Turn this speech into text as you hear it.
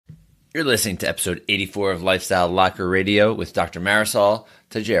You're listening to episode 84 of Lifestyle Locker Radio with Dr. Marisol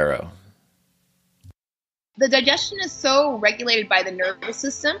Teijeiro. The digestion is so regulated by the nervous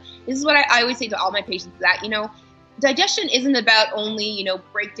system. This is what I always say to all my patients, that, digestion isn't about only,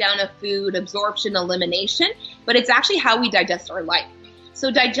 breakdown of food, absorption, elimination, but it's actually how we digest our life.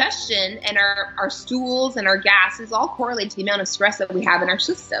 So digestion and our stools and our gas is all correlated to the amount of stress that we have in our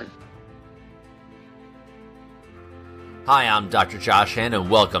system. Hi, I'm Dr. Josh Hand, and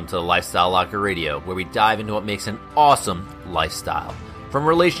welcome to the Lifestyle Locker Radio, where we dive into what makes an awesome lifestyle. From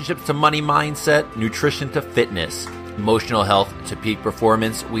relationships to money mindset, nutrition to fitness, emotional health to peak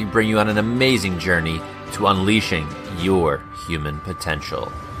performance, we bring you on an amazing journey to unleashing your human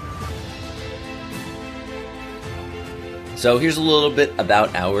potential. So here's a little bit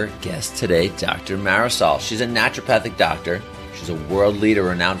about our guest today, Dr. Marisol. She's a naturopathic doctor. She's a world leader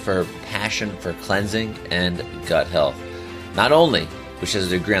renowned for her passion for cleansing and gut health. Not only, which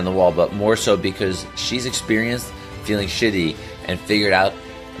has a degree on the wall, but more so because she's experienced feeling shitty and figured out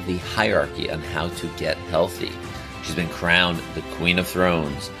the hierarchy on how to get healthy. She's been crowned the Queen of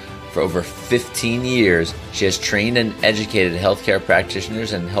Thrones. For over 15 years, she has trained and educated healthcare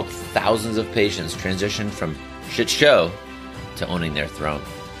practitioners and helped thousands of patients transition from shit show to owning their throne.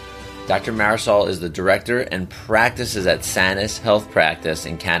 Dr. Marisol is the director and practices at Sanas Health Practice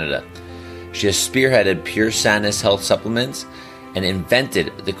in Canada. She has spearheaded PuraSanas health supplements and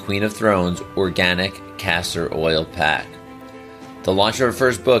invented the Queen of Thrones organic castor oil pack. The launch of her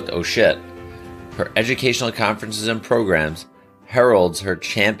first book, oh shit, her educational conferences and programs heralds her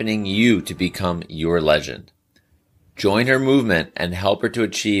championing you to become your legend. Join her movement and help her to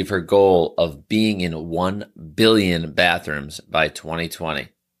achieve her goal of being in 1 billion bathrooms by 2020.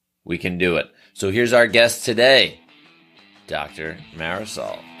 We can do it. So here's our guest today, Dr.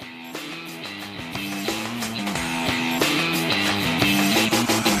 Marisol.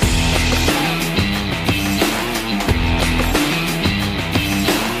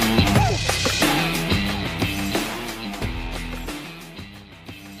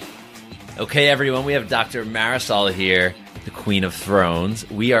 Okay, everyone, we have Dr. Marisol here, the Queen of Thrones.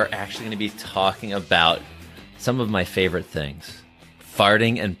 We are actually going to be talking about some of my favorite things,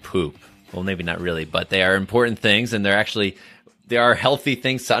 farting and poop. Well, maybe not really, but they are important things, and there are healthy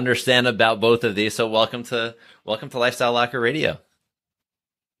things to understand about both of these. So welcome to Lifestyle Locker Radio.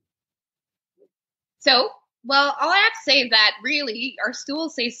 Well, all I have to say is that really our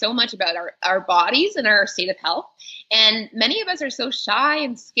stools say so much about our bodies and our state of health. And many of us are so shy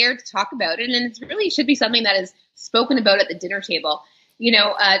and scared to talk about it. And it really should be something that is spoken about at the dinner table.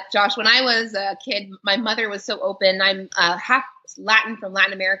 Josh, when I was a kid, my mother was so open. I'm half Latin from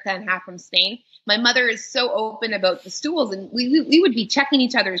Latin America and half from Spain. My mother is so open about the stools, and we would be checking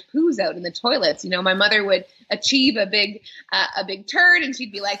each other's poos out in the toilets. My mother would achieve a big turd, and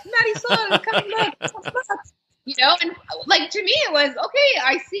she'd be like, "Marisol, come look." And like, to me, it was, okay,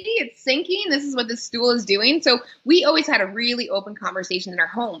 I see it's sinking. This is what the stool is doing. So we always had a really open conversation in our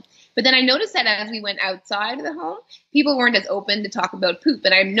home. But then I noticed that as we went outside of the home, people weren't as open to talk about poop.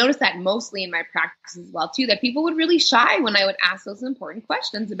 And I noticed that mostly in my practice as well, too, that people would really shy when I would ask those important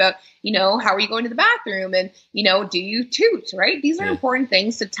questions about, how are you going to the bathroom? And, do you toot, right? These are important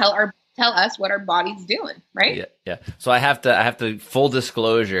things to tell us what our body's doing, right? Yeah. So I have to full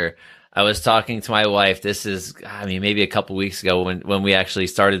disclosure. I was talking to my wife. This is, maybe a couple weeks ago when we actually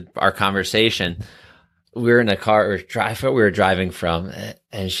started our conversation. We were in a car, I forgot we were driving from,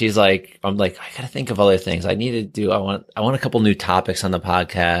 and she's like, I'm like, I gotta think of other things I need to do. I want a couple new topics on the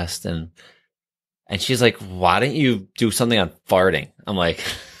podcast, and she's like, why don't you do something on farting? I'm like,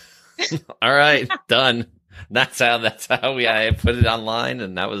 all right, done. That's how I put it online,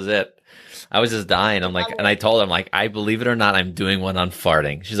 and that was it. I was just dying. I'm like, and I told her, I believe it or not, I'm doing one on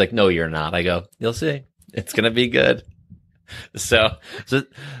farting. She's like, no, you're not. I go, you'll see. It's going to be good. So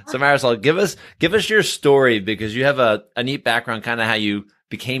Marisol, give us your story, because you have a neat background, kind of how you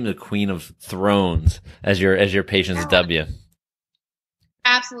became the Queen of Thrones as your patient's W.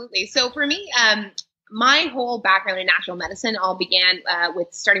 Absolutely. So for me, my whole background in natural medicine all began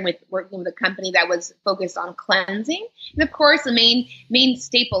starting with working with a company that was focused on cleansing. And of course, the main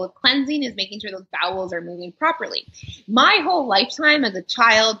staple of cleansing is making sure those bowels are moving properly. My whole lifetime as a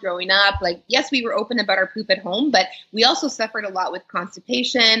child growing up, yes, we were open about our poop at home, but we also suffered a lot with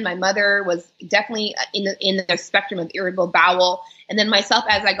constipation. My mother was definitely in the spectrum of irritable bowel. And then myself,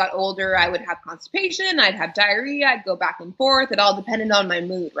 as I got older, I would have constipation, I'd have diarrhea, I'd go back and forth. It all depended on my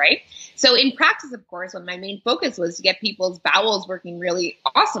mood, right? So in practice, of course, when my main focus was to get people's bowels working really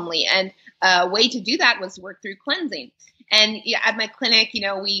awesomely. And a way to do that was to work through cleansing. And yeah, at my clinic,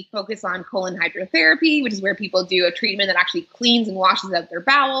 we focus on colon hydrotherapy, which is where people do a treatment that actually cleans and washes out their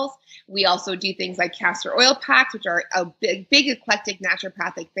bowels. We also do things like castor oil packs, which are a big eclectic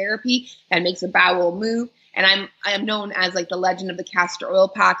naturopathic therapy that makes a bowel move. And I am known as like the legend of the castor oil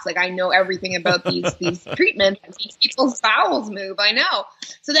packs. Like I know everything about these treatments and these people's bowels move. I know.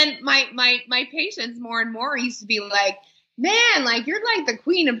 So then my patients more and more used to be like, man, like you're like the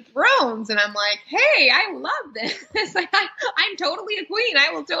queen of thrones. And I'm like, hey, I love this. Like, I'm totally a queen.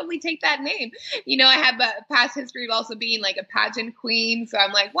 I will totally take that name. I have a past history of also being like a pageant queen. So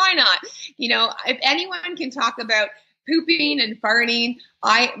I'm like, why not? If anyone can talk about pooping and farting,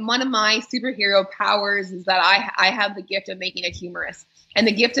 one of my superhero powers is that I have the gift of making it humorous. And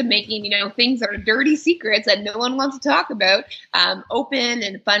the gift of making, things that are dirty secrets that no one wants to talk about, open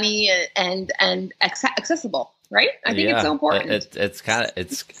and funny and accessible. Right? I think it's so important.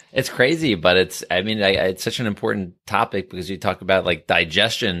 It's crazy, but it's such an important topic because you talk about like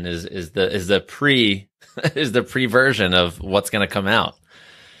digestion is the pre is the pre version of what's going to come out.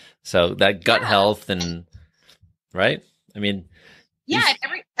 So that gut health and right. Yeah,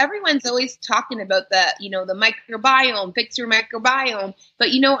 everyone's always talking about the microbiome, fix your microbiome, but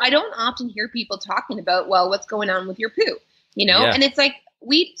I don't often hear people talking about what's going on with your poo. And it's like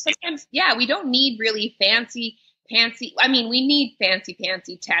we don't need really fancy. We need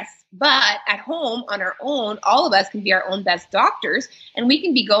fancy tests, but at home on our own, all of us can be our own best doctors, and we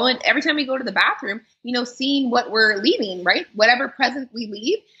can be going every time we go to the bathroom, seeing what we're leaving, right? Whatever present we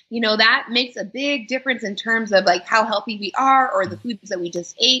leave, that makes a big difference in terms of like how healthy we are or the foods that we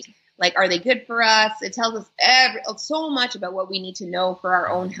just ate. Like, are they good for us? It tells us so much about what we need to know for our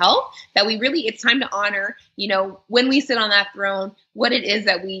own health that it's time to honor, when we sit on that throne, what it is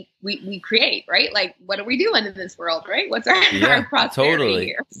that we create, right? Like, what are we doing in this world, right? What's our prosperity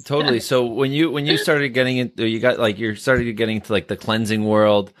here? Totally. So when you started getting into, you started getting into like the cleansing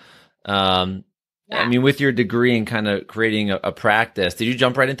world, with your degree and kind of creating a practice, did you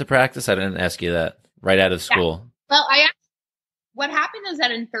jump right into practice? I didn't ask you that right out of school. Well, what happened is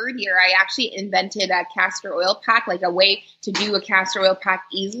that in third year, I actually invented a castor oil pack, like a way to do a castor oil pack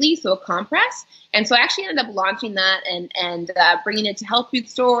easily, so a compress. And so I actually ended up launching that and bringing it to health food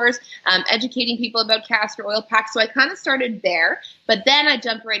stores, educating people about castor oil packs. So I kind of started there, but then I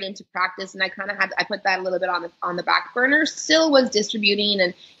jumped right into practice, and I put that a little bit on the back burner. Still was distributing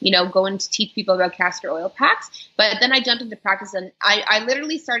and going to teach people about castor oil packs, but then I jumped into practice, and I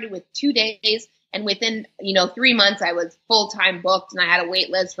literally started with 2 days. And within, 3 months, I was full-time booked, and I had a wait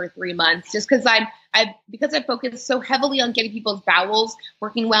list for 3 months just because because I focused so heavily on getting people's bowels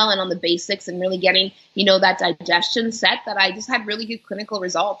working well and on the basics and really getting, that digestion set that I just had really good clinical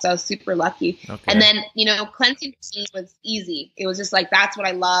results. I was super lucky. Okay. And then, cleansing was easy. It was just like, that's what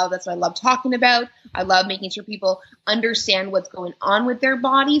I love. That's what I love talking about. I love making sure people understand what's going on with their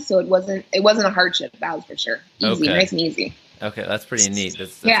body. So it wasn't a hardship. That was for sure. Easy, nice and easy. Okay, that's pretty neat.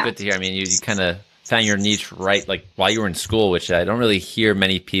 That's good to hear. You kind of found your niche right, like while you were in school, which I don't really hear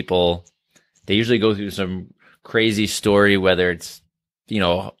many people. They usually go through some crazy story, whether it's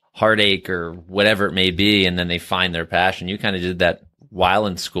heartache or whatever it may be, and then they find their passion. You kind of did that while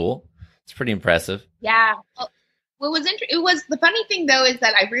in school. It's pretty impressive. Yeah. Well, it was the funny thing though is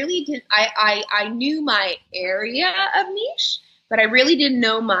that I really did. I knew my area of niche, but I really didn't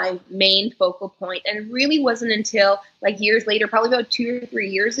know my main focal point. And it really wasn't until like years later, probably about 2 or 3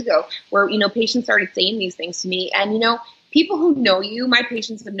 years ago, where, patients started saying these things to me. And, people who know you, my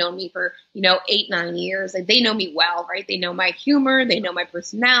patients have known me for, 8, 9 years. Like, they know me well, right? They know my humor. They know my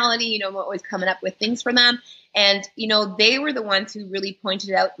personality. I'm always coming up with things for them. And, they were the ones who really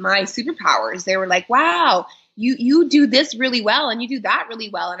pointed out my superpowers. They were like, wow, you do this really well and you do that really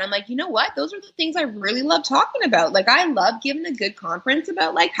well. And I'm like, you know what? Those are the things I really love talking about. Like, I love giving a good conference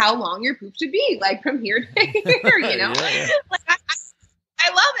about like how long your poop should be, like from here to here, Yeah. Like, I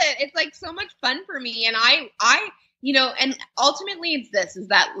love it. It's like so much fun for me. And I and ultimately it's is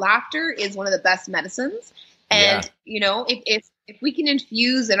that laughter is one of the best medicines. And, if we can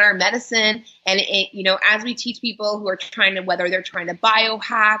infuse in our medicine and, as we teach people who are whether they're trying to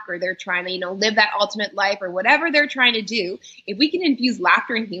biohack or they're trying to, live that ultimate life or whatever they're trying to do, if we can infuse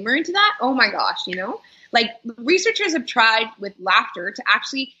laughter and humor into that, oh my gosh, like researchers have tried with laughter to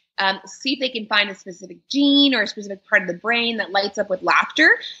actually see if they can find a specific gene or a specific part of the brain that lights up with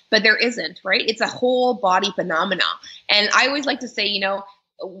laughter, but there isn't, right? It's a whole body phenomena. And I always like to say,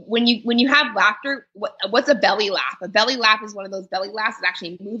 when you have laughter, what's a belly laugh? A belly laugh is one of those belly laughs that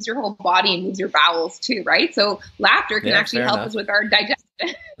actually moves your whole body and moves your bowels too, right? So laughter can actually help us with our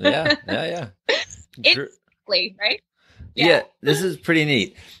digestion. Yeah. Instantly, right? Yeah, this is pretty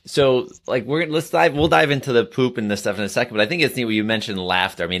neat. So, like, we'll dive into the poop and this stuff in a second, but I think it's neat what you mentioned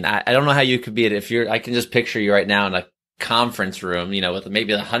laughter. I mean, I don't know how you could be it if I can just picture you right now in a conference room, with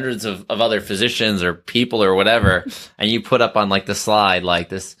maybe the hundreds of other physicians or people or whatever, and you put up on like the slide, like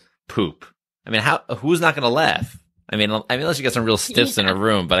this poop. I mean, who's not going to laugh? I mean, unless you get some real stiffs in a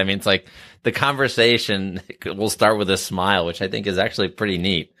room, but I mean, it's like the conversation will start with a smile, which I think is actually pretty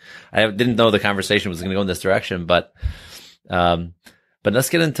neat. I didn't know the conversation was going to go in this direction, but let's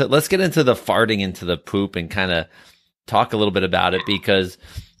get into the farting into the poop and kind of talk a little bit about it because,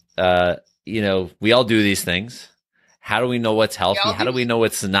 we all do these things. How do we know what's healthy? How do we know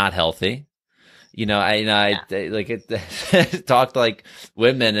what's not healthy? I talk to like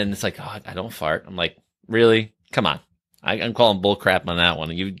women and it's like, oh, I don't fart. I'm like, really? Come on. I'm calling bull crap on that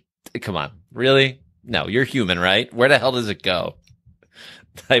one. Come on. Really? No, you're human, right? Where the hell does it go?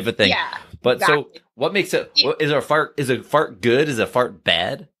 Type of thing. Yeah. But exactly. So what makes it, is a fart good? Is a fart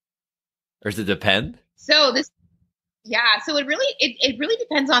bad? Or does it depend? So it really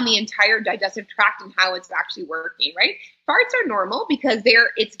depends on the entire digestive tract and how it's actually working, right? Farts are normal because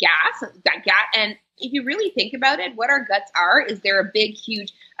it's gas, and if you really think about it, what our guts are is they're a big,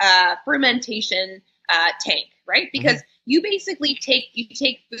 huge fermentation tank, right? Because you basically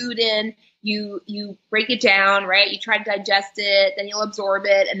take food in, you break it down, right? You try to digest it, then you'll absorb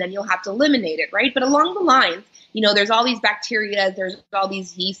it, and then you'll have to eliminate it, right? But along the lines, there's all these bacteria, there's all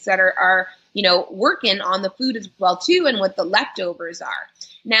these yeasts that are working on the food as well too, and what the leftovers are.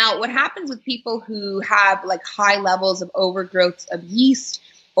 Now, what happens with people who have like high levels of overgrowth of yeast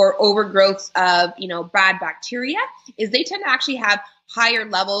or overgrowth of, bad bacteria is they tend to actually have higher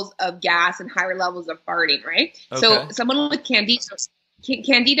levels of gas and higher levels of farting, right? Okay. So someone with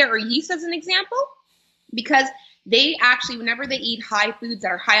candida or yeast as an example, because they actually, whenever they eat high foods that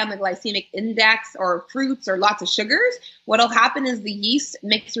are high on the glycemic index or fruits or lots of sugars, what'll happen is the yeast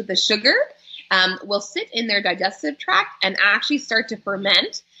mixed with the sugar will sit in their digestive tract and actually start to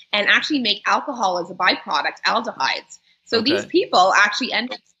ferment and actually make alcohol as a byproduct, aldehydes. So these people actually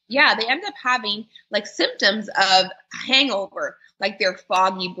end up having like symptoms of hangover, like they're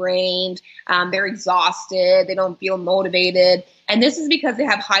foggy brained, they're exhausted, they don't feel motivated. And this is because they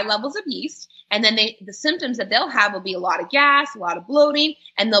have high levels of yeast. And then the symptoms that they'll have will be a lot of gas, a lot of bloating,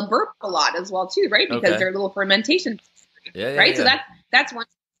 and they'll burp a lot as well too, right? Because they're a little fermentation, right? Yeah. So that's one.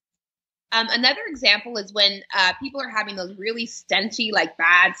 Another example is when people are having those really stenchy, like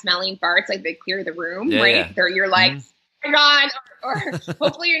bad smelling farts, like they clear the room, right? Yeah. You're like, oh my God, or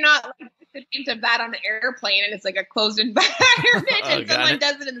hopefully you're not like listening to that on an airplane and it's like a closed environment and someone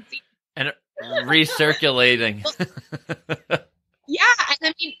does it in the seat. And recirculating. Yeah, and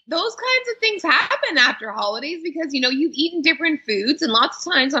I mean, those kinds of things happen after holidays because, you've eaten different foods, and lots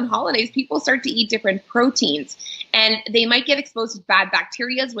of times on holidays, people start to eat different proteins, and they might get exposed to bad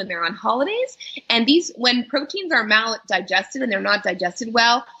bacteria when they're on holidays. And when proteins are maldigested and they're not digested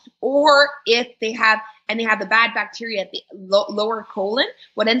well, or if they have the bad bacteria at the lower colon,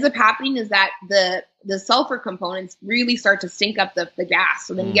 what ends up happening is that the sulfur components really start to stink up the gas.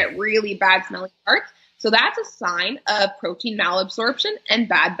 So then you get really bad smelling farts. So that's a sign of protein malabsorption and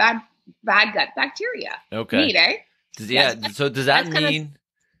bad gut bacteria. Okay. Neat, eh? Yeah. So does that mean,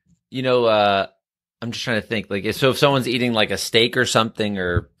 I'm just trying to think, like, so if someone's eating like a steak or something,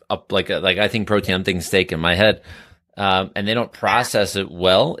 or like I think protein, I'm thinking steak in my head, and they don't process it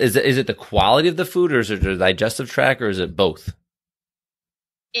well, is it the quality of the food, or is it the digestive tract, or is it both?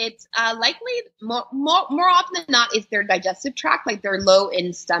 It's likely more often than not is their digestive tract, like they're low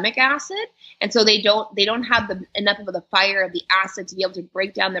in stomach acid, and so they don't have enough of the fire of the acid to be able to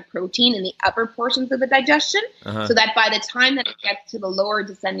break down the protein in the upper portions of the digestion, so that by the time that it gets to the lower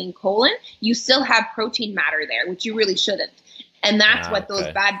descending colon, you still have protein matter there, which you really shouldn't, and that's what those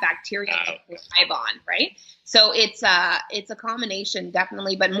bad bacteria thrive on, right? So it's a combination,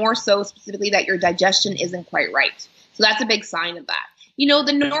 definitely, but more so specifically that your digestion isn't quite right. So that's a big sign of that.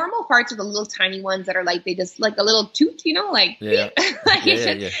 The normal farts are the little tiny ones that are like, they just like a little toot, like,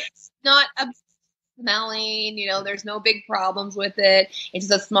 it's not smelling, there's no big problems with it. It's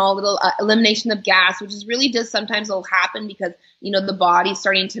just a small little elimination of gas, which is really just sometimes will happen because, the body's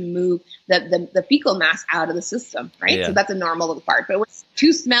starting to move the fecal mass out of the system, right? Yeah. So that's a normal little fart. But when it's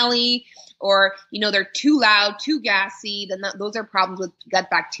too smelly, or, they're too loud, too gassy, then those are problems with gut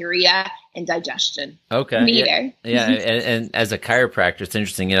bacteria and digestion. Okay. Yeah. And as a chiropractor, it's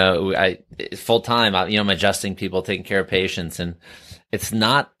interesting, I full time, I'm adjusting people, taking care of patients, and it's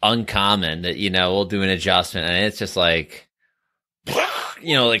not uncommon that, we'll do an adjustment and it's just like,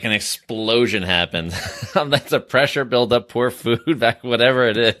 like an explosion happens. That's a pressure buildup, poor food back, whatever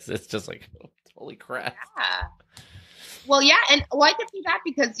it is. It's just like, holy crap. Yeah. Well, yeah, and I can see that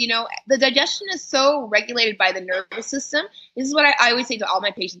because the digestion is so regulated by the nervous system. This is what I always say to all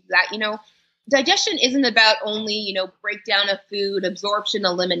my patients, that digestion isn't about only breakdown of food, absorption,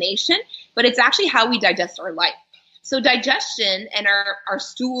 elimination, but it's actually how we digest our life. So digestion and our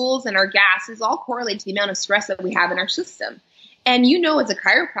stools and our gases all correlate to the amount of stress that we have in our system. And as a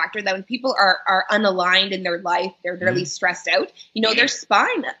chiropractor, that when people are unaligned in their life, they're really stressed out. Their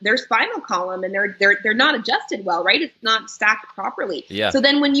spinal column, and they're not adjusted well, right? It's not stacked properly. Yeah. So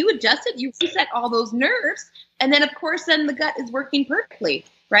then when you adjust it, you reset all those nerves, and then of course then the gut is working perfectly,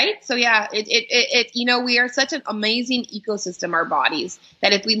 right? So yeah, we are such an amazing ecosystem, our bodies,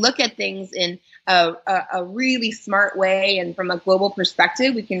 that if we look at things in a really smart way and from a global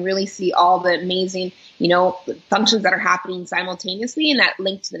perspective, we can really see all the amazing, functions that are happening simultaneously, and that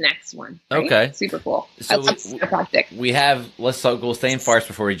link to the next one. Right? Okay. Super cool. So That's chiropractic. let's go stay in farts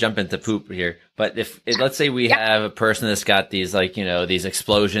before we jump into poop here. But if let's say we have a person that's got these these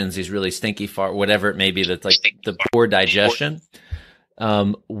explosions, these really stinky fart, whatever it may be, that's like the poor digestion.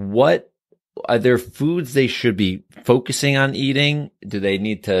 What are there foods they should be focusing on eating? Do they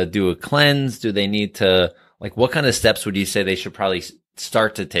need to do a cleanse? Do they need to, what kind of steps would you say they should probably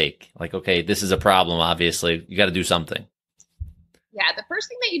start to take? Okay, this is a problem. Obviously, you got to do something. Yeah, the first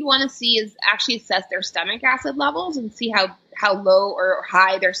thing that you'd want to see is actually assess their stomach acid levels and see how low or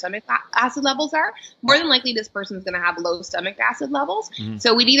high their stomach acid levels are. More than likely, this person is going to have low stomach acid levels. Mm-hmm.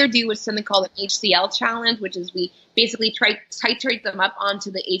 So we'd either do something called an HCl challenge, which is we basically titrate them up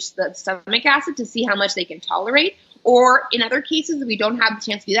onto the stomach acid to see how much they can tolerate. Or in other cases, if we don't have the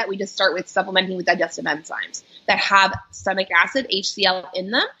chance to do that, we just start with supplementing with digestive enzymes that have stomach acid, HCl,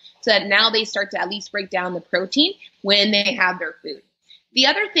 in them, so that now they start to at least break down the protein when they have their food. The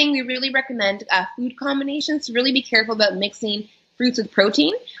other thing we really recommend food combinations, to really be careful about mixing fruits with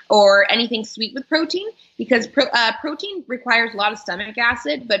protein or anything sweet with protein, because protein requires a lot of stomach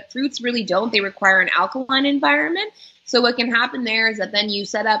acid, but fruits really don't. They require an alkaline environment. So what can happen there is that then you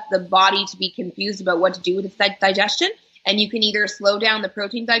set up the body to be confused about what to do with its digestion, and you can either slow down the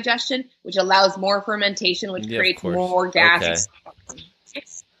protein digestion, which allows more fermentation, which creates more gas. Okay.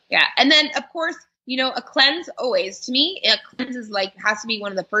 Yeah, and then of course, a cleanse always, to me, a cleanse is has to be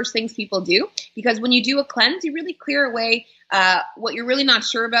one of the first things people do, because when you do a cleanse, you really clear away what you're really not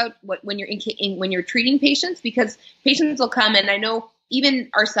sure about when you're treating patients, because patients will come, and I know even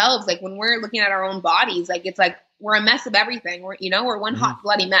ourselves, when we're looking at our own bodies, it's we're a mess of everything. We're one hot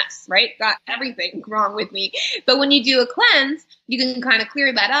bloody mess, right? Got everything wrong with me. But when you do a cleanse, you can kind of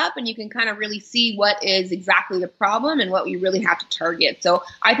clear that up, and you can kind of really see what is exactly the problem and what we really have to target. So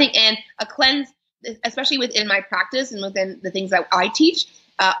I think, and a cleanse, especially within my practice and within the things that I teach,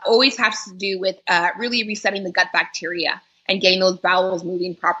 always has to do with really resetting the gut bacteria and getting those bowels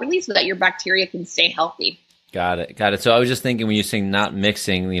moving properly so that your bacteria can stay healthy. Got it. So I was just thinking, when you're saying not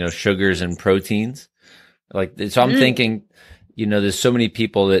mixing, sugars and proteins, so I'm thinking, there's so many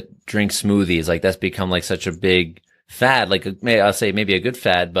people that drink smoothies, that's become such a big fad, I'll say maybe a good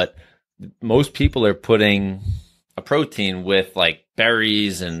fad, but most people are putting a protein with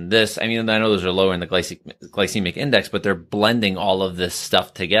berries and this. I mean, I know those are lower in the glycemic index, but they're blending all of this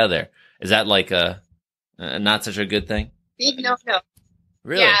stuff together. Is that a not such a good thing? No.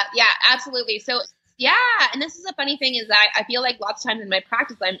 Really? Yeah, absolutely. So yeah, and this is a funny thing, is that I feel lots of times in my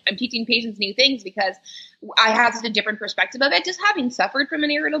practice, I'm teaching patients new things because I have such a different perspective of it. Just having suffered from an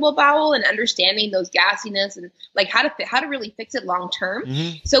irritable bowel and understanding those gassiness and how to really fix it long term.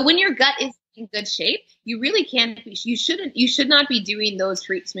 Mm-hmm. So when your gut is in good shape, you really you should not be doing those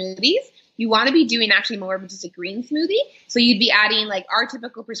fruit smoothies. You want to be doing actually more of just a green smoothie. So you'd be adding, our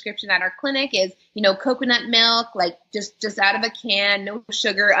typical prescription at our clinic is, coconut milk, just out of a can, no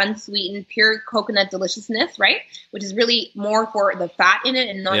sugar, unsweetened, pure coconut deliciousness, right? Which is really more for the fat in it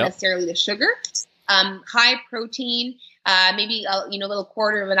and not necessarily the sugar. High protein, maybe a little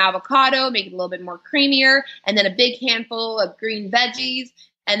quarter of an avocado, make it a little bit more creamier, and then a big handful of green veggies.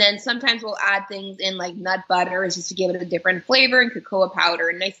 And then sometimes we'll add things in nut butters just to give it a different flavor, and cocoa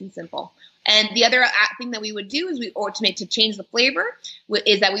powder, nice and simple. And the other thing that we would do is to change the flavor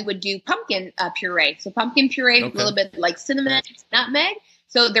is that we would do pumpkin puree. So pumpkin puree with a little bit cinnamon, nutmeg.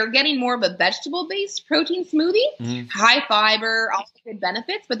 So they're getting more of a vegetable-based protein smoothie, high fiber, all the good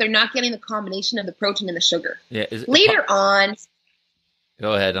benefits, but they're not getting the combination of the protein and the sugar. Yeah. Later on.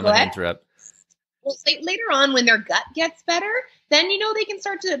 Go ahead. I'm going to interrupt. Well, later on, when their gut gets better, then, they can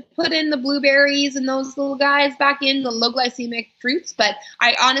start to put in the blueberries and those little guys back in, the low glycemic fruits. But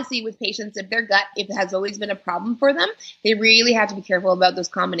I honestly, with patients, if their gut, if it has always been a problem for them, they really have to be careful about those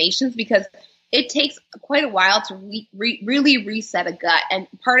combinations, because it takes quite a while to really reset a gut. And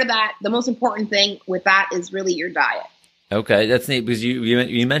part of that, the most important thing with that is really your diet. Okay, that's neat because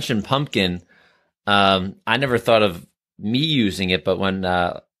you mentioned pumpkin. I never thought of me using it, but when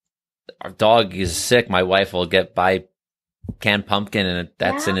our dog is sick, my wife will buy canned pumpkin, and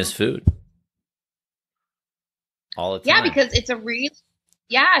that's in Yeah. his food all the Yeah, time. because it's a really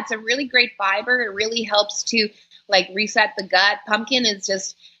great fiber. It really helps to like reset the gut. Pumpkin is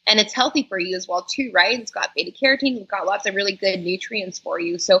just, and it's healthy for you as well too, right? It's got beta carotene. It's got lots of really good nutrients for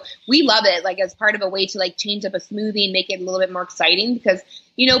you. So we love it, like as part of a way to like change up a smoothie and make it a little bit more exciting because,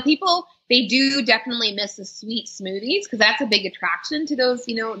 people, they do definitely miss the sweet smoothies because that's a big attraction to those,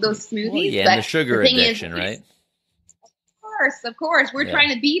 those smoothies. Well, yeah, But and the sugar the thing addiction, is, right? of course, we're Yeah,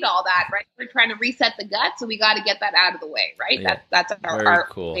 trying to beat all that, right? We're trying to reset the gut, so we got to get that out of the way, right? yeah. That's Very our way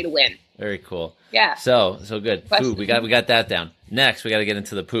cool. to win. Very cool. Yeah. So good. Food. We Question. got that down. Next, we got to get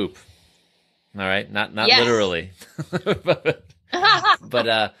into the poop. All right, not Yes. literally, but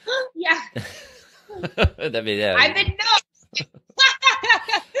Yeah. I mean, yeah. I've been no.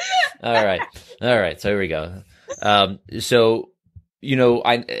 All right. So here we go. So you're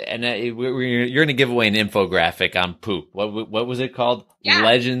going to give away an infographic on poop. What was it called? Yeah.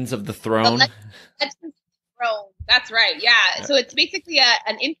 Legends of the The Throne. Legends Throne. That's right. Yeah. So it's basically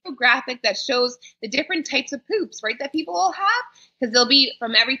an infographic that shows the different types of poops, right, that people will have. Because they'll be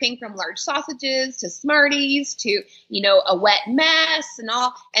from everything from large sausages to Smarties to, a wet mess and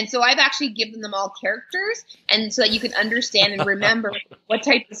all. And so I've actually given them all characters, and so that you can understand and remember what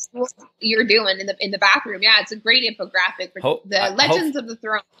type of school you're doing in the bathroom. Yeah, it's a great infographic for the Legends of the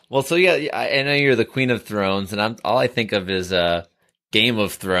Throne. Well, so yeah, I know you're the Queen of Thrones, and all I think of is Game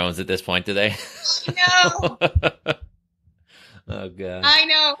of Thrones at this point today. No. Oh god. I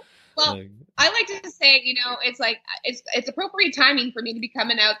know. Well, I like to say, it's like it's appropriate timing for me to be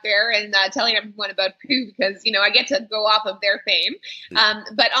coming out there and telling everyone about poo because I get to go off of their fame.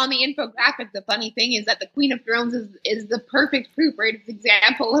 But on the infographic, the funny thing is that the Queen of Thrones is the perfect poop, right? It's an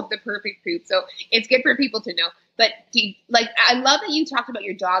example of the perfect poop, so it's good for people to know. But I love that you talked about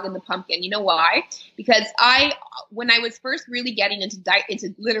your dog and the pumpkin. You know why? Because when I was first really getting into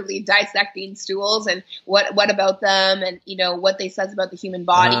literally dissecting stools and what about them and what they says about the human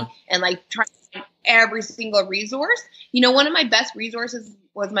body and like trying to find every single resource. One of my best resources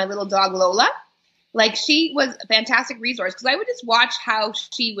was my little dog Lola. Like she was a fantastic resource because I would just watch how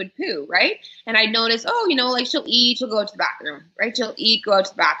she would poo, right? And I'd notice, like she'll eat, she'll go to the bathroom, right? She'll eat, go out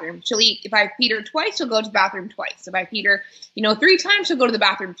to the bathroom. She'll eat. If I feed her twice, she'll go to the bathroom twice. If I feed her, 3 times, she'll go to the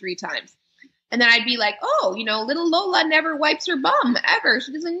bathroom 3 times. And then I'd be like, little Lola never wipes her bum ever.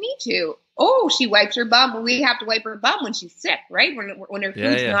 She doesn't need to. Oh, she wipes her bum. Well, we have to wipe her bum when she's sick, right? When her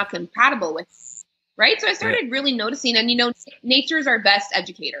food's not compatible with, right? So I started really noticing, and nature's our best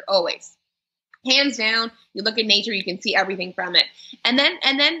educator, always. Hands down, you look at nature, you can see everything from it. And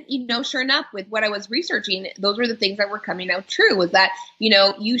then, sure enough, with what I was researching, those were the things that were coming out true was that,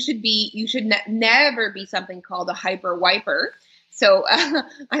 you should never be something called a hyper wiper. So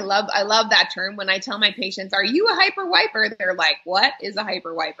I love that term. When I tell my patients, are you a hyper wiper? They're like, what is a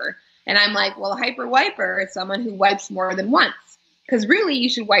hyper wiper? And I'm like, well, a hyper wiper is someone who wipes more than once. Because really, you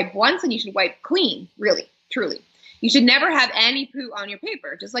should wipe once and you should wipe clean, really, truly. You should never have any poo on your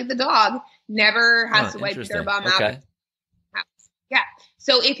paper, just like the dog never has to wipe their bum out. Yeah.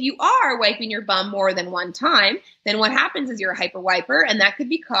 So if you are wiping your bum more than one time, then what happens is you're a hyper wiper, and that could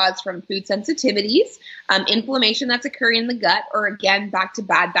be caused from food sensitivities, inflammation that's occurring in the gut, or again, back to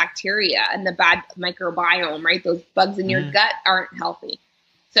bad bacteria and the bad microbiome, right? Those bugs in your gut aren't healthy.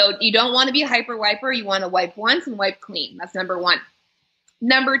 So you don't want to be a hyper wiper. You want to wipe once and wipe clean. That's number 1.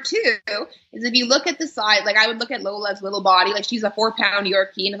 Number 2 is if you look at the side, like I would look at Lola's little body, like she's a 4-pound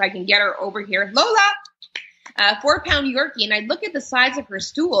Yorkie, and if I can get her over here, Lola, 4-pound Yorkie, and I'd look at the size of her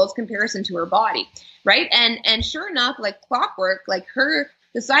stools comparison to her body, right? And sure enough, like clockwork, like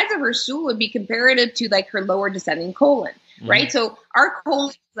the size of her stool would be comparative to like her lower descending colon, right? So our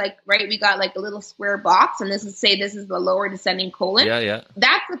colon, like, right, we got like a little square box, and this is the lower descending colon. Yeah.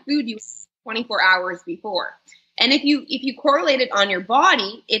 That's the food you 24 hours before. And if you correlate it on your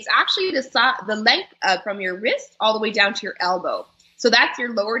body, it's actually the length from your wrist all the way down to your elbow. So that's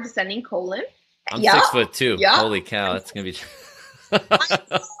your lower descending colon. I'm 6'2". Yep. Holy cow, that's gonna be. I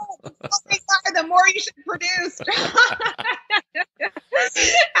know. The more you should produce.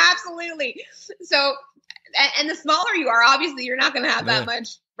 Absolutely. So, and the smaller you are, obviously, you're not going to have that much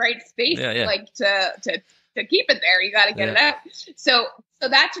space, like to keep it there. You got to get it out. So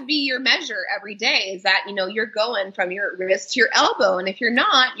that should be your measure every day is that, you're going from your wrist to your elbow. And if you're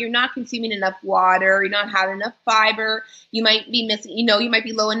not consuming enough water, you're not having enough fiber, you might be missing, you might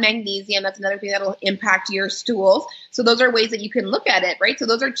be low in magnesium. That's another thing that'll impact your stools. So those are ways that you can look at it, right? So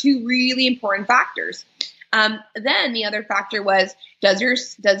those are 2 really important factors. Then the other factor was, does your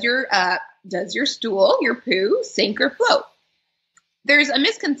stool, your poo, sink or float? There's a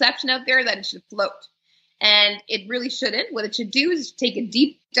misconception out there that it should float, and it really shouldn't. What it should do is take a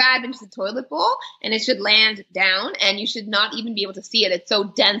deep dive into the toilet bowl, and it should land down, and you should not even be able to see it. It's so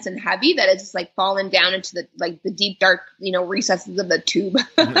dense and heavy that it's just like fallen down into the deep, dark, recesses of the tube.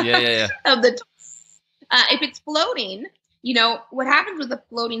 Yeah. Of the if it's floating, what happens with a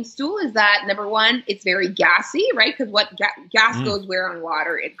floating stool is that, number one, it's very gassy, right? Because what gas goes where on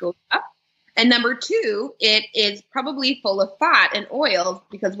water? It goes up. And number two, it is probably full of fat and oils,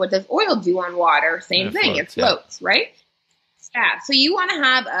 because what does oil do on water? Same thing. It floats, right? Yeah. So you want to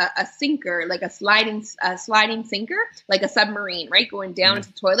have a sinker, like a sliding sinker, like a submarine, right? Going down into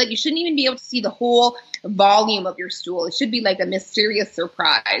the toilet. You shouldn't even be able to see the whole volume of your stool. It should be like a mysterious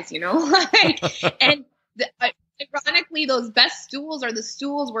surprise, and ironically, those best stools are the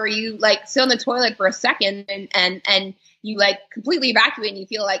stools where you like sit on the toilet for a second and you like completely evacuate and you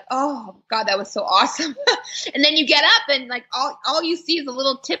feel like, oh God, that was so awesome. And then you get up and like all you see is a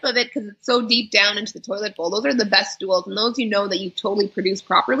little tip of it because it's so deep down into the toilet bowl. Those are the best stools, and those that you totally produce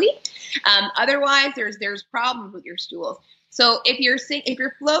properly. Otherwise, there's problems with your stools. So if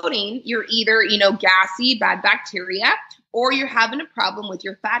you're floating, you're either gassy, bad bacteria, or you're having a problem with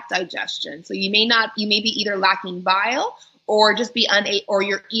your fat digestion. So you may be either lacking bile or just or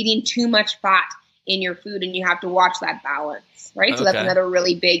you're eating too much fat in your food, and you have to watch that balance, right? So that's another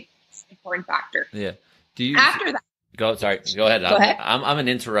really big, important factor. Yeah. After that, go ahead. Go ahead. I'm an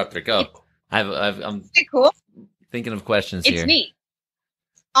interrupter. Go. I'm cool. thinking of questions here. It's neat.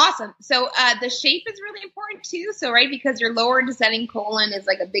 Awesome. So the shape is really important too. So, right, because your lower descending colon is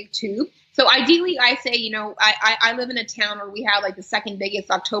like a big tube. So ideally, I say, I live in a town where we have like the second biggest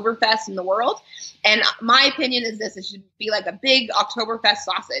Oktoberfest in the world. And my opinion is this: it should be like a big Oktoberfest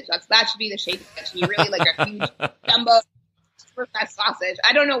sausage. That should be the shape of it. It should be really like a huge jumbo Oktoberfest sausage.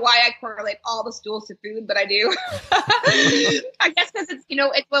 I don't know why I correlate all the stools to food, but I do. I guess because it's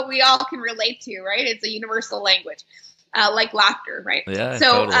what we all can relate to, right? It's a universal language. Like laughter, right? Yeah.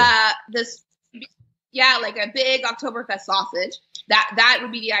 So totally. Like a big Oktoberfest sausage. That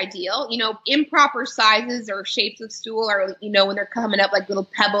would be the ideal. Improper sizes or shapes of stool are, when they're coming up like little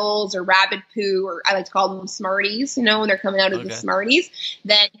pebbles or rabbit poo, or I like to call them Smarties, when they're coming out of the Smarties,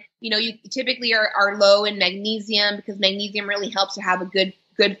 then, you typically are low in magnesium, because magnesium really helps to have a good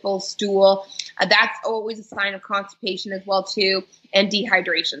full stool. That's always a sign of constipation as well too, and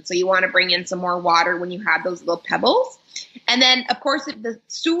dehydration. So you want to bring in some more water when you have those little pebbles. And then, of course, if the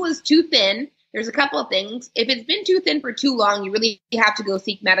stool is too thin, there's a couple of things. If it's been too thin for too long, you really have to go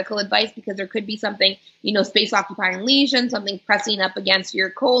seek medical advice, because there could be something, space occupying lesion, something pressing up against your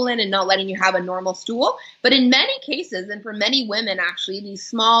colon and not letting you have a normal stool. But in many cases, and for many women, actually, these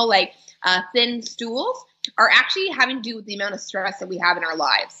small, thin stools are actually having to do with the amount of stress that we have in our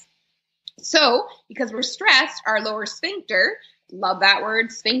lives. So because we're stressed, our lower sphincter, love that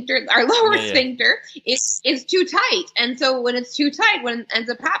word, sphincter, our lower sphincter is too tight. And so when it's too tight, what ends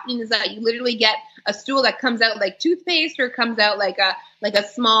up happening is that you literally get a stool that comes out like toothpaste, or comes out like a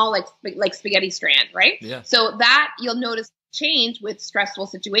small, like spaghetti strand, right? Yeah. So that you'll notice change with stressful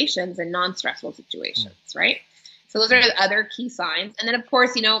situations and non-stressful situations, right? So those are the other key signs. And then, of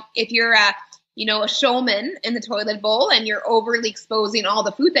course, if you're a showman in the toilet bowl and you're overly exposing all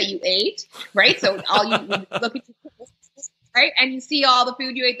the food that you ate, right? So all you look at your, right, and you see all the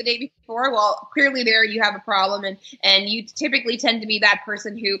food you ate the day before. Well, clearly there you have a problem, and you typically tend to be that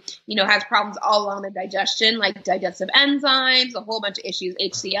person who has problems all along the digestion, like digestive enzymes, a whole bunch of issues.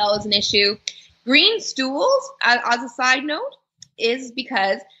 HCl is an issue. Green stools, as a side note, is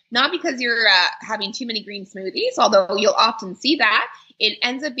not because you're having too many green smoothies, although you'll often see that. It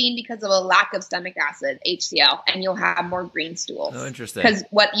ends up being because of a lack of stomach acid, HCl, and you'll have more green stools. Oh, interesting. Because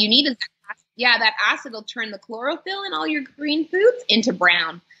what you need is that acid will turn the chlorophyll in all your green foods into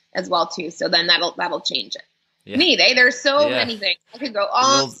brown as well too. So then that'll change it. Yeah. There's so many things. I could go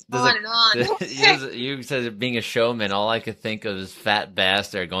on and on. You said being a showman, all I could think of is fat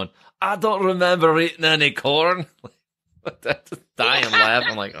bastard going, I don't remember eating any corn. That's dying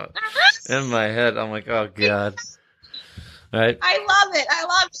laughing like in my head. I'm like, oh God. Right. I love it.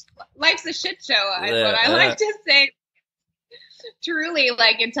 Life's a shit show. I like to say. Truly,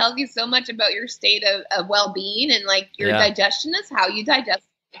 it tells you so much about your state of well-being, and your digestion is how you digest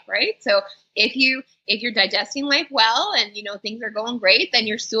life, right? So if you're digesting life well, and things are going great, then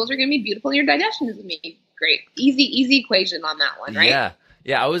your stools are going to be beautiful, and your digestion is going to be great. Easy equation on that one, right?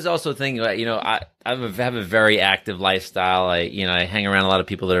 Yeah. I was also thinking, I have a very active lifestyle. I hang around a lot of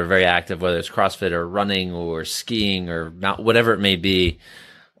people that are very active, whether it's CrossFit or running or skiing or whatever it may be.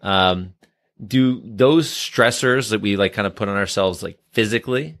 do those stressors that we like kind of put on ourselves, like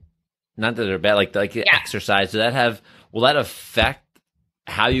physically, not that they're bad, like exercise, will that affect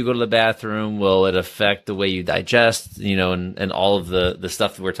how you go to the bathroom? Will it affect the way you digest, and all of the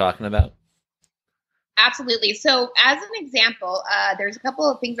stuff that we're talking about? Absolutely. So as an example, there's a couple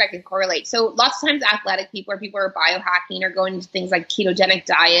of things I can correlate. So lots of times athletic people are biohacking or going into things like ketogenic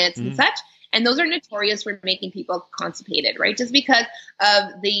diets and such. And those are notorious for making people constipated, right? Just because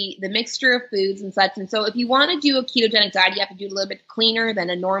of the mixture of foods and such. And so if you want to do a ketogenic diet, you have to do it a little bit cleaner than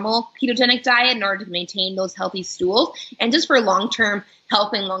a normal ketogenic diet in order to maintain those healthy stools. And just for long-term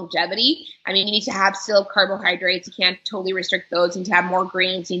health and longevity, I mean, you need to have still carbohydrates. You can't totally restrict those. You need to have more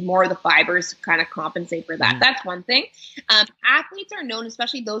greens, you need more of the fibers to kind of compensate for that. That's one thing. Athletes are known,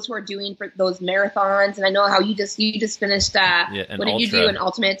 especially those who are doing for those marathons. And I know how you just finished, what did you do? An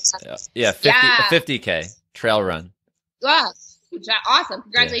ultimate? Yeah, 50K trail run. Wow. Awesome.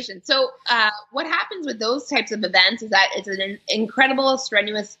 Congratulations. Yeah. So what happens with those types of events is that it's an incredible,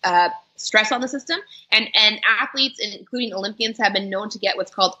 strenuous stress on the system. And athletes, including Olympians, have been known to get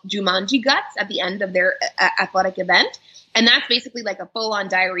what's called Jumanji guts at the end of their athletic event. And that's basically like a full-on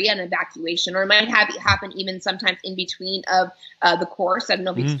diarrhea and evacuation, or it might happen even sometimes in between of the course. I don't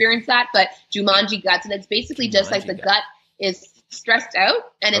know if you experienced that, but Jumanji guts. And it's basically just like the gut is stressed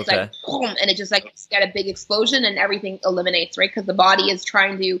out, and it's like boom, and it just like get a big explosion and everything eliminates, right? Because the body is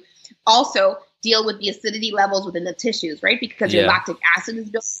trying to also deal with the acidity levels within the tissues, right? Because your lactic acid is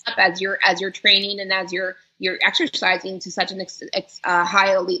built up as you're training and as you're exercising to such an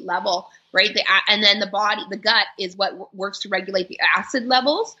high elite level, right? And then the gut is what works to regulate the acid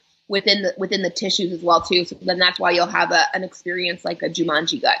levels within the tissues as well too. So then that's why you'll have an experience like a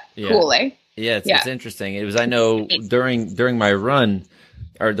Jumanji gut. Yeah. Cool, eh? Yeah, it's interesting. It was, I know during my run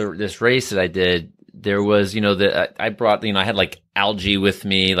or this race that I did, there was, that I brought, I had like algae with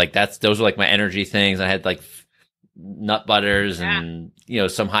me, like those were like my energy things. I had like nut butters and,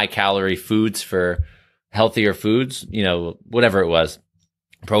 some high calorie foods for healthier foods, whatever it was,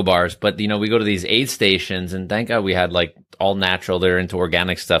 pro bars. But, we go to these aid stations, and thank God we had like all natural. They're into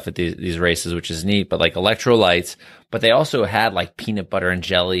organic stuff at these races, which is neat, but like electrolytes. But they also had like peanut butter and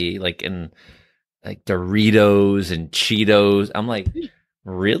jelly, like in like Doritos and Cheetos. I'm like,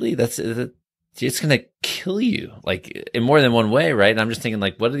 really? It's going to kill you, like in more than one way, right? And I'm just thinking,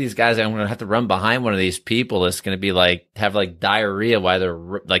 like, what are these guys? I'm going to have to run behind one of these people that's going to be like, have like diarrhea while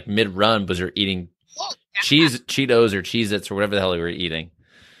they're like mid run because they're eating Cheetos or Cheez-Its or whatever the hell they were eating.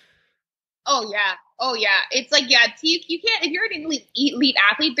 Oh yeah. It's like, you can't, if you're an elite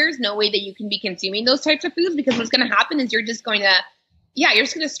athlete, there's no way that you can be consuming those types of foods, because what's going to happen is you're just going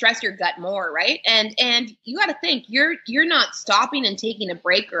to stress your gut more, right? And you got to think, you're not stopping and taking a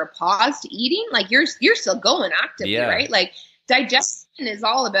break or a pause to eating. Like you're still going actively, right? Like digestion is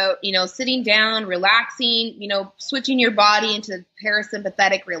all about, sitting down, relaxing, switching your body into the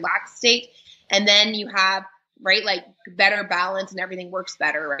parasympathetic relaxed state. And then you have, right, like better balance and everything works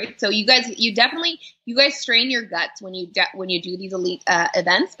better, right? So you guys strain your guts when you do these elite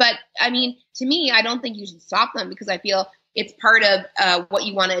events. But I mean, to me, I don't think you should stop them, because I feel it's part of what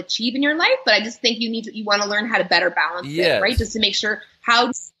you want to achieve in your life. But I just think you want to learn how to better balance it, right? Just to make sure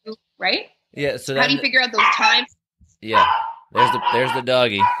right? Yeah. So how do you figure out those times? Yeah. There's the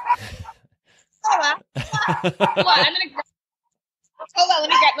doggy. Hold on. I'm gonna. Hold on.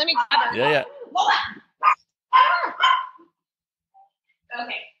 Let me grab her. Yeah. Hold on.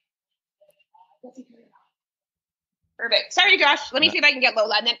 Okay. Perfect. Sorry, Josh. Let me see if I can get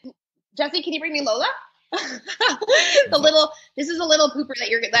Lola. And then, Jesse, can you bring me Lola? This is a little pooper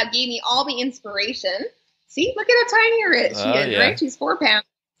that gave me all the inspiration. See, look at how tiny she is, right? She's 4 pounds.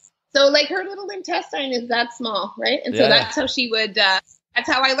 So, like, her little intestine is that small, right? And so that's how she would. That's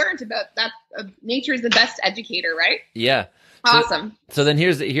how I learned about that. Nature is the best educator, right? Yeah. Awesome. So then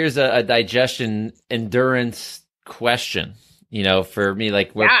here's a digestion endurance question. For me,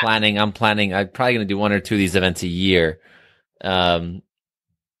 like I'm planning. I'm probably going to do 1 or 2 of these events a year. I'm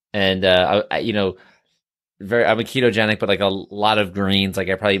a ketogenic, but like a lot of greens. Like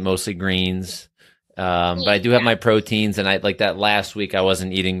I probably eat mostly greens. But I do have my proteins, and I like that last week I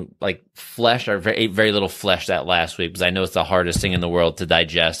wasn't eating like flesh, or ate very little flesh that last week, because I know it's the hardest thing in the world to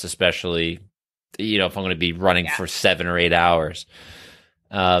digest, especially if I'm going to be running for 7 or 8 hours.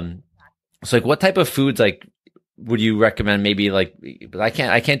 So like what type of foods like would you recommend? Maybe like, but I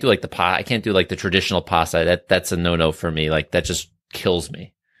can't do like I can't do like the traditional pasta. That's a no-no for me. Like that just kills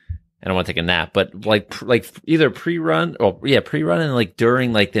me. I don't want to take a nap, but like either pre-run and like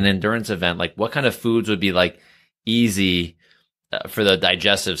during like an endurance event, like what kind of foods would be like easy for the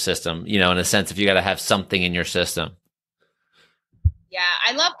digestive system, in a sense, if you got to have something in your system. Yeah,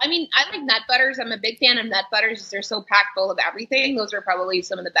 I like nut butters. I'm a big fan of nut butters. They're so packed full of everything. Those are probably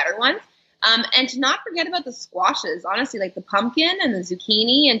some of the better ones. And to not forget about the squashes, honestly, like the pumpkin and the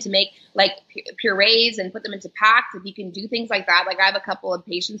zucchini, and to make like purees and put them into packs. If you can do things like that, like I have a couple of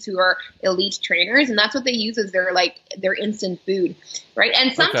patients who are elite trainers, and that's what they use as their instant food, right?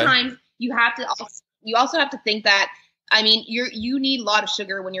 And sometimes you also have to think that, I mean, you need a lot of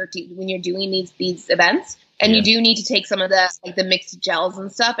sugar when you're doing these events. And you do need to take some of the mixed gels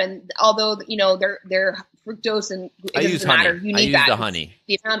and stuff. And although, they're fructose and it doesn't matter. You need the honey.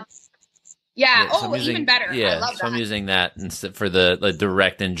 So even better. Yeah. I love that. I'm using that instead for the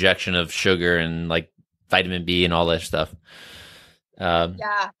direct injection of sugar and like vitamin B and all that stuff.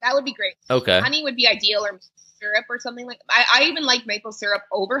 Yeah, that would be great. Okay. Honey would be ideal, or syrup or something like that. I even like maple syrup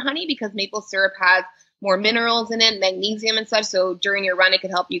over honey because maple syrup has more minerals in it, magnesium and such. So during your run, it could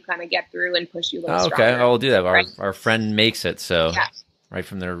help you kind of get through and push you a little stronger. Okay, I'll do that. Right? Our friend makes it, so right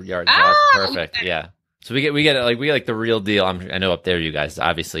from their yard. Perfect. Okay. Yeah. So we get the real deal. I know up there you guys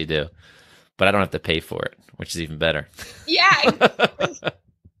obviously do, but I don't have to pay for it, which is even better. Yeah.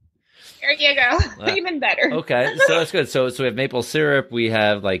 There you go. Even better. Okay, so that's good. So we have maple syrup. We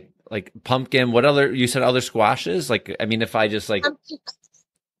have like pumpkin. What other? You said other squashes? Like, I mean, if I just like.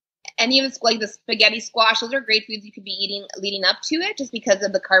 Any of it's like the spaghetti squash, those are great foods you could be eating leading up to it, just because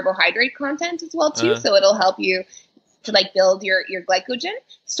of the carbohydrate content as well too. So it'll help you to like build your glycogen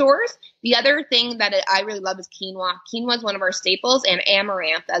stores. The other thing that I really love is quinoa. Quinoa is one of our staples, and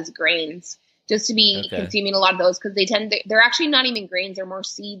amaranth as grains. Just to be consuming a lot of those, because they're actually not even grains; they're more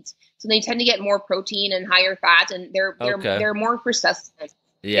seeds. So they tend to get more protein and higher fat, and they're more for sustenance.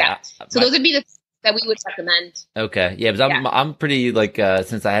 Yeah. So those would be the that we would recommend. Okay. Yeah, because I'm pretty like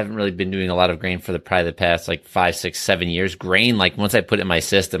since I haven't really been doing a lot of grain for probably the past like 5, 6, 7 years. Grain, like once I put it in my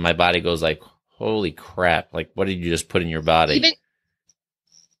system, my body goes like, holy crap! Like, what did you just put in your body?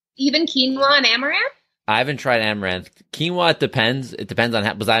 Even quinoa and amaranth. I haven't tried amaranth. Quinoa, it depends. It depends on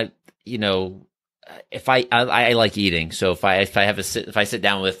how, because if I like eating, so if I sit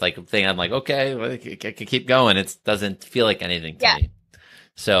down with like a thing, I'm like, okay, well, I can keep going. It doesn't feel like anything to me.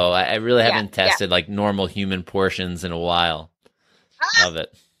 So I really haven't tested like normal human portions in a while of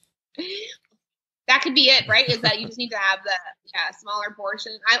it. That could be it, right? Is that you just need to have the smaller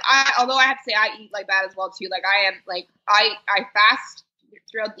portion. Although I have to say I eat like that as well too. Like I am like I fast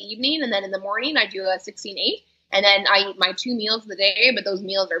throughout the evening, and then in the morning I do a 16-8, and then I eat my 2 meals of the day. But those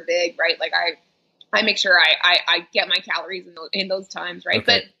meals are big, right? Like I make sure I get my calories in those times, right? Okay.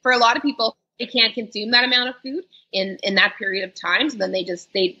 But for a lot of people, they can't consume that amount of food in that period of time. So then they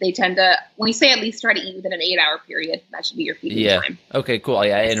tend to, we say at least try to eat within an 8-hour period. That should be your feeding time. Okay, cool.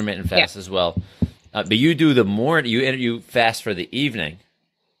 Yeah, I intermittent fast as well. But you do the morning, you fast for the evening.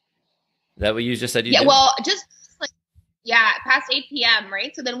 Is that what you just said you do? Well, just like, past 8 p.m.,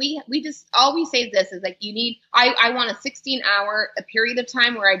 right? So then we just, all we say is this, is like I want a 16-hour period of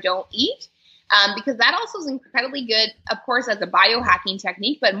time where I don't eat. Because that also is incredibly good, of course, as a biohacking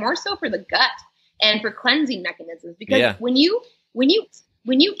technique, but more so for the gut and for cleansing mechanisms. Because when you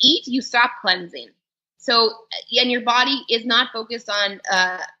eat, you stop cleansing. So, and your body is not focused on,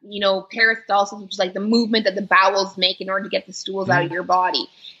 peristalsis, which is like the movement that the bowels make in order to get the stools out of your body.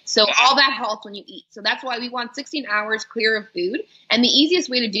 So all that halts when you eat. So that's why we want 16 hours clear of food. And the easiest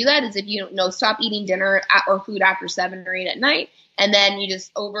way to do that is if you stop eating dinner or food after 7 or 8 at night. And then you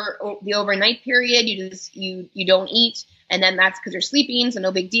just the overnight period, you don't eat. And then that's because you're sleeping, so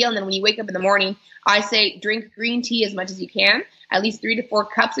no big deal. And then when you wake up in the morning, I say drink green tea as much as you can, at least 3 to 4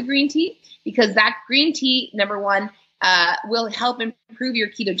 cups of green tea, because that green tea, number one, will help improve your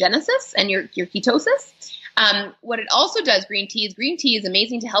ketogenesis and your ketosis. What it also does, green tea is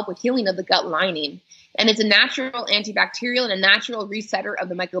amazing to help with healing of the gut lining. And it's a natural antibacterial and a natural resetter of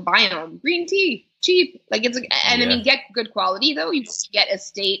the microbiome. Green tea, cheap. Like I mean, get good quality though. You get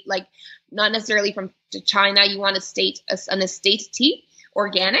estate, like not necessarily from China. You want an estate tea,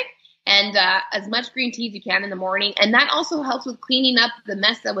 organic, and as much green tea as you can in the morning. And that also helps with cleaning up the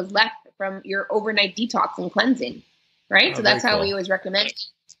mess that was left from your overnight detox and cleansing, right? So that's how we always recommend.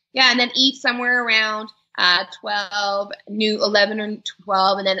 Yeah, and then eat somewhere around 11 or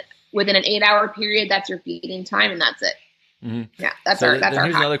 12, and then within an 8-hour period, that's your feeding time, and that's it. Mm-hmm. Yeah, that's our hack.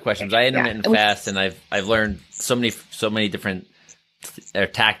 Here's another question. I intermittent fast, and I've learned so many different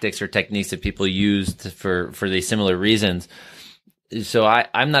tactics or techniques that people use for these similar reasons. So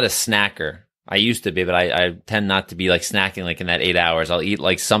I'm not a snacker. I used to be, but I tend not to be like snacking like in that 8 hours. I'll eat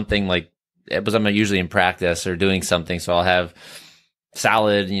like something like, because I'm usually in practice or doing something, so I'll have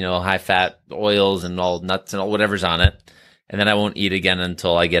salad, high fat oils and all nuts and all whatever's on it. and then I won't eat again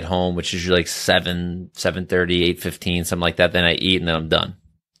until I get home, which is usually like 7:30, 8:15, something like that. Then I eat and then I'm done.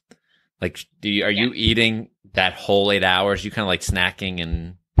 Like, are you eating that whole 8 hours? You kind of like snacking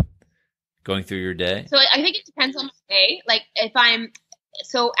and going through your day? So I think it depends on my day. Like if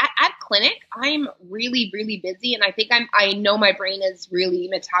at clinic, I'm really, really busy, and I think I know my brain is really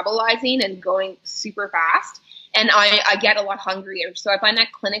metabolizing and going super fast, and I get a lot hungrier. So I find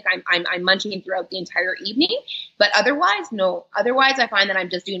that clinic, I'm munching throughout the entire evening. But otherwise, no. Otherwise, I find that I'm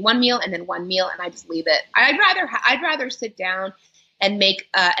just doing one meal, and I just leave it. I'd rather sit down and make,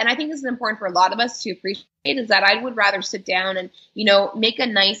 and I think this is important for a lot of us to appreciate, is that I would rather sit down and, make a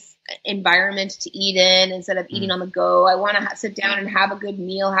nice environment to eat in instead of eating on the go. I want to sit down and have a good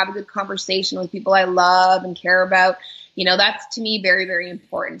meal, have a good conversation with people I love and care about. That's to me very, very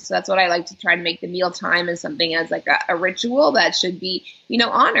important. So that's what I like to try to make the meal time as something as like a ritual that should be,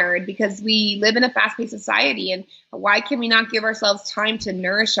 honored, because we live in a fast-paced society, and why can we not give ourselves time to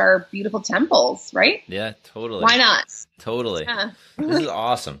nourish our beautiful temples, right? Yeah, totally. Why not? Totally. Yeah. This is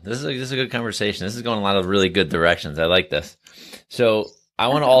awesome. This is a good conversation. This is going a lot of really good directions. I like this. So I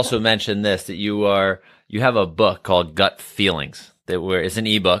want to also mention this, that you have a book called Gut Feelings it's an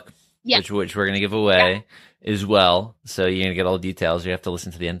ebook, which we're going to give away as well. So you're going to get all the details. You have to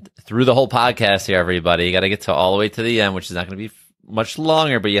listen to the end through the whole podcast here, everybody. You got to get to all the way to the end, which is not going to be much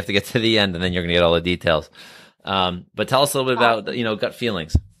longer, but you have to get to the end and then you're going to get all the details. But tell us a little bit about, Gut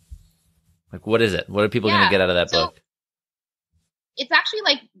Feelings. Like, what is it? What are people going to get out of that book? It's actually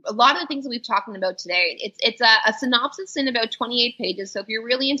like a lot of the things that we've talked about today. It's a synopsis in about 28 pages. So if you're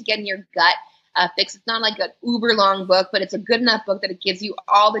really into getting your gut fixed, it's not like an uber long book, but it's a good enough book that it gives you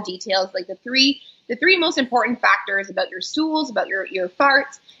all the details, like the three most important factors about your stools, about your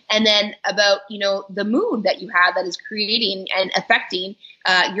farts, and then about, the mood that you have that is creating and affecting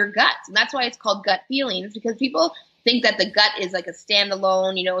your guts. And that's why it's called Gut Feelings, because people think that the gut is like a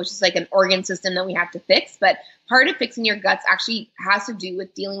standalone, it's just like an organ system that we have to fix. But part of fixing your guts actually has to do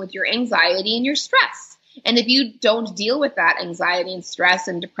with dealing with your anxiety and your stress. And if you don't deal with that anxiety and stress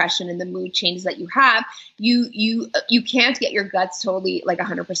and depression and the mood changes that you have, you can't get your guts totally like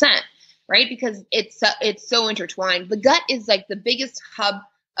 100%, right? Because it's so intertwined. The gut is like the biggest hub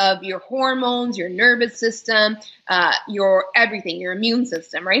of your hormones, your nervous system, your everything, your immune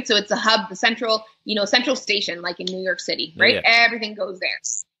system, right? So it's a hub, the central station, like in New York City, right? Yeah. Everything goes there.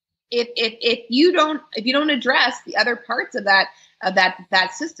 If you don't address the other parts of that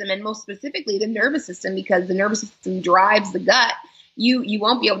system, and most specifically the nervous system, because the nervous system drives the gut, you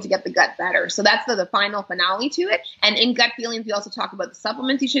won't be able to get the gut better. So that's the final finale to it. And in Gut Feelings, we also talk about the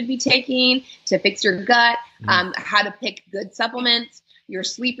supplements you should be taking to fix your gut, how to pick good supplements, your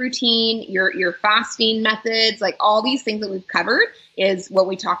sleep routine, your fasting methods, like all these things that we've covered is what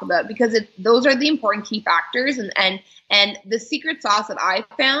we talk about, because those are the important key factors. And the secret sauce that I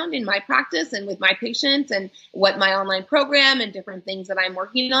found in my practice and with my patients, and what my online program and different things that I'm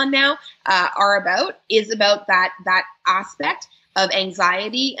working on now is about that aspect of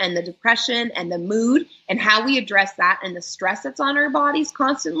anxiety and the depression and the mood, and how we address that and the stress that's on our bodies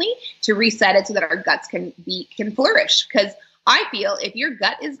constantly to reset it so that our guts can flourish. Because I feel if your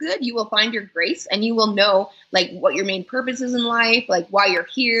gut is good, you will find your grace, and you will know like what your main purpose is in life, like why you're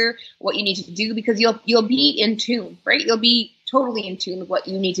here, what you need to do, because you'll be in tune, right? You'll be totally in tune with what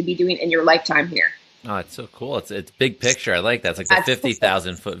you need to be doing in your lifetime here. Oh, it's so cool. It's big picture. I like that. It's like the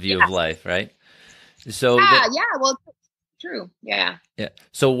 50,000 foot view of life, right? So well, true. Yeah.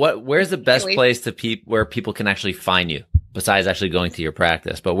 So where's the best place where people can actually find you, besides actually going to your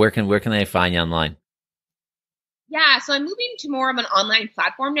practice? But where can they find you online? Yeah, so I'm moving to more of an online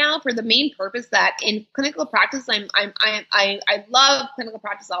platform now, for the main purpose that in clinical practice, I love clinical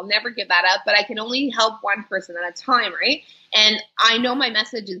practice. I'll never give that up, but I can only help one person at a time, right? And I know my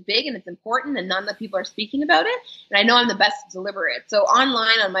message is big and it's important, and none of the people are speaking about it. And I know I'm the best to deliver it. So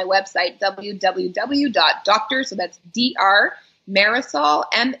online on my website, www.doctor, so that's Dr. Marisol,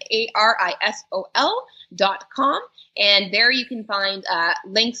 Marisol.com. And there you can find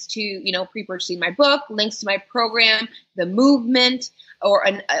links to, pre-purchasing my book, links to my program, the movement,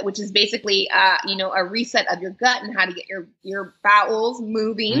 which is basically, a reset of your gut and how to get your bowels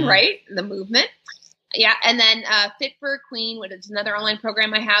moving, right? The movement. Yeah. And then Fit for a Queen, which is another online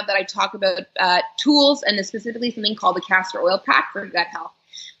program I have that I talk about tools, and specifically something called the Castor Oil Pack for gut health.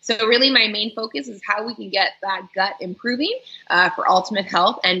 So really my main focus is how we can get that gut improving for ultimate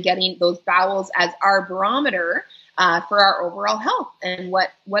health, and getting those bowels as our barometer for our overall health and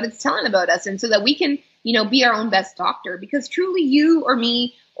what it's telling about us. And so that we can, be our own best doctor, because truly you or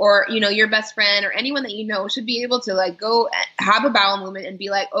me or, your best friend or anyone that should be able to like go have a bowel movement and be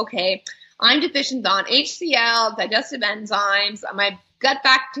like, okay, I'm deficient on HCl, digestive enzymes, my gut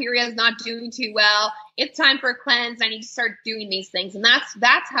bacteria is not doing too well. It's time for a cleanse. I need to start doing these things. And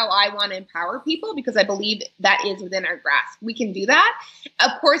that's how I want to empower people, because I believe that is within our grasp. We can do that.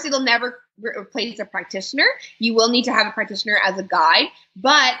 Of course, it'll never replace a practitioner. You will need to have a practitioner as a guide,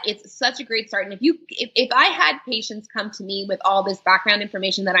 but it's such a great start. And if I had patients come to me with all this background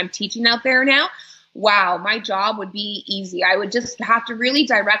information that I'm teaching out there now, wow, my job would be easy. I would just have to really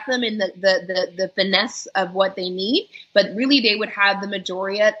direct them in the finesse of what they need, but really they would have the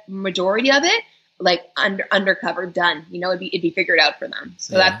majority of it like undercover done. It'd be figured out for them.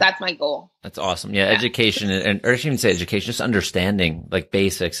 So that's my goal. That's awesome. Yeah, education or I shouldn't even say education, just understanding like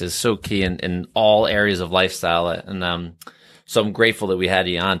basics is so key in all areas of lifestyle. And so I'm grateful that we had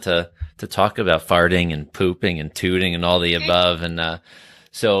you on to talk about farting and pooping and tooting and all the above. And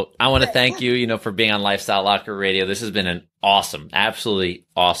so I want to thank you, for being on Lifestyle Locker Radio. This has been an awesome, absolutely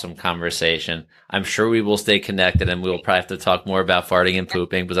awesome conversation. I'm sure we will stay connected, and we'll probably have to talk more about farting and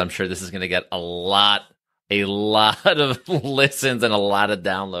pooping, because I'm sure this is going to get a lot of listens and a lot of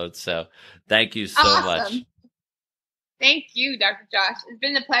downloads. So thank you so much. Thank you, Dr. Josh. It's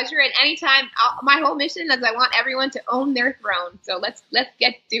been a pleasure. And anytime, my whole mission is I want everyone to own their throne. So let's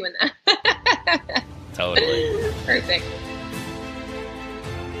get doing that. Totally. Perfect.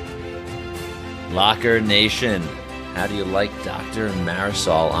 Locker Nation, how do you like Dr.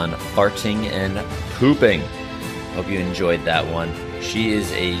 Marisol on farting and pooping? Hope you enjoyed that one. She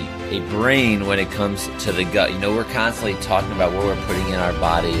is a brain when it comes to the gut. We're constantly talking about what we're putting in our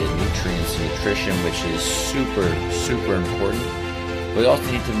body, the nutrients, nutrition, which is super, super important. But we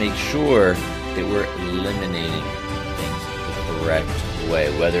also need to make sure that we're eliminating things the correct way,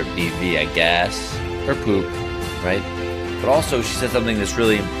 whether it be via gas or poop, right? But also, she said something that's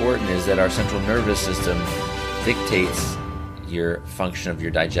really important, is that our central nervous system dictates your function of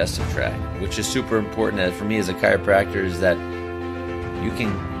your digestive tract, which is super important. And for me as a chiropractor, is that you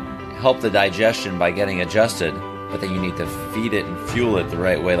can help the digestion by getting adjusted, but then you need to feed it and fuel it the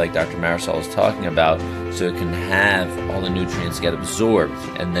right way, like Dr. Marisol was talking about, so it can have all the nutrients get absorbed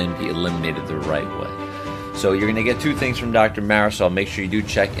and then be eliminated the right way. So you're going to get two things from Dr. Marisol. Make sure you do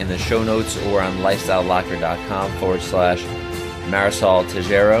check in the show notes or on lifestylelocker.com/Marisol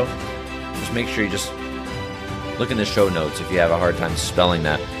Teijeiro. Just make sure you just look in the show notes if you have a hard time spelling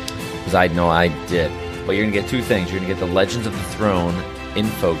that, because I know I did. But you're going to get two things. You're going to get the Legends of the Throne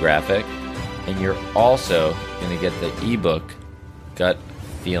infographic, and you're also going to get the ebook, Gut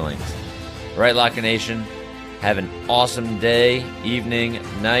Feelings. All right, Locker Nation, have an awesome day, evening,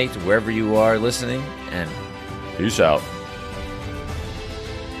 night, wherever you are listening, and peace out.